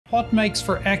What makes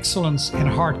for excellence in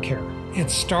heart care? It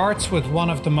starts with one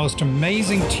of the most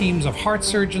amazing teams of heart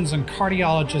surgeons and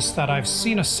cardiologists that I've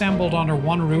seen assembled under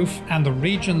one roof, and the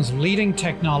region's leading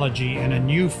technology in a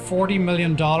new $40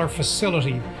 million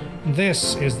facility.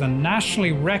 This is the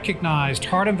nationally recognized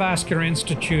Heart and Vascular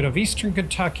Institute of Eastern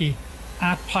Kentucky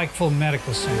at Pikeville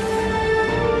Medical Center.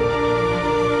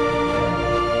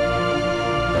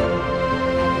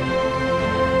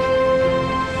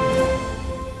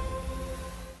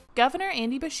 Governor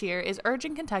Andy Beshear is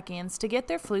urging Kentuckians to get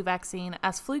their flu vaccine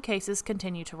as flu cases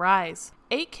continue to rise.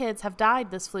 8 kids have died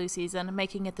this flu season,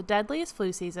 making it the deadliest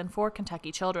flu season for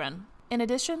Kentucky children. In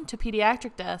addition to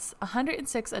pediatric deaths,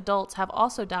 106 adults have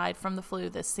also died from the flu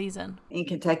this season. In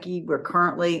Kentucky, we're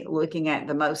currently looking at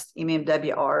the most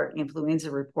MMWR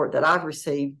influenza report that I've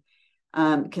received.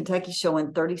 Kentucky's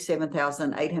showing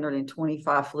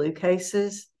 37,825 flu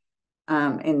cases.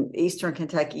 In Eastern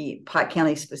Kentucky, Pike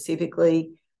County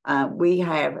specifically, we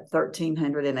have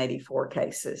 1,384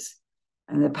 cases.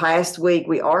 In the past week,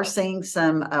 we are seeing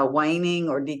some waning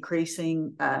or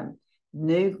decreasing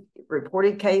new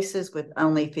reported cases, with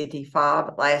only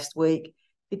 55 last week.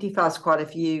 55 is quite a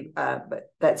few,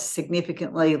 but that's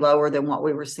significantly lower than what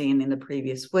we were seeing in the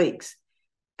previous weeks.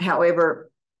 However,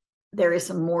 there is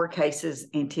some more cases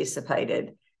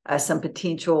anticipated, some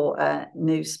potential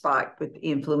new spike with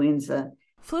influenza.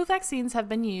 Flu vaccines have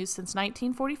been used since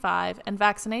 1945, and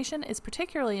vaccination is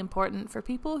particularly important for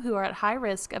people who are at high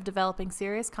risk of developing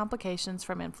serious complications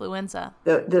from influenza.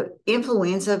 The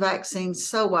influenza vaccine is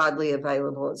so widely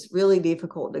available, it's really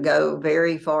difficult to go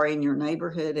very far in your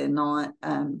neighborhood and not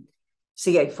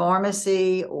see a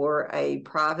pharmacy or a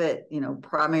private,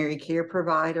 primary care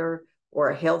provider or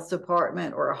a health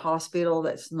department or a hospital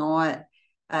that's not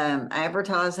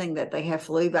advertising that they have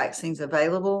flu vaccines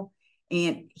available.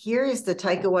 And here is the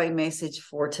takeaway message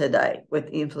for today with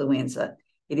influenza.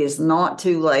 It is not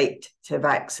too late to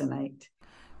vaccinate.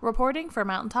 Reporting for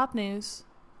Mountaintop News,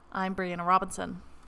 I'm Brianna Robinson.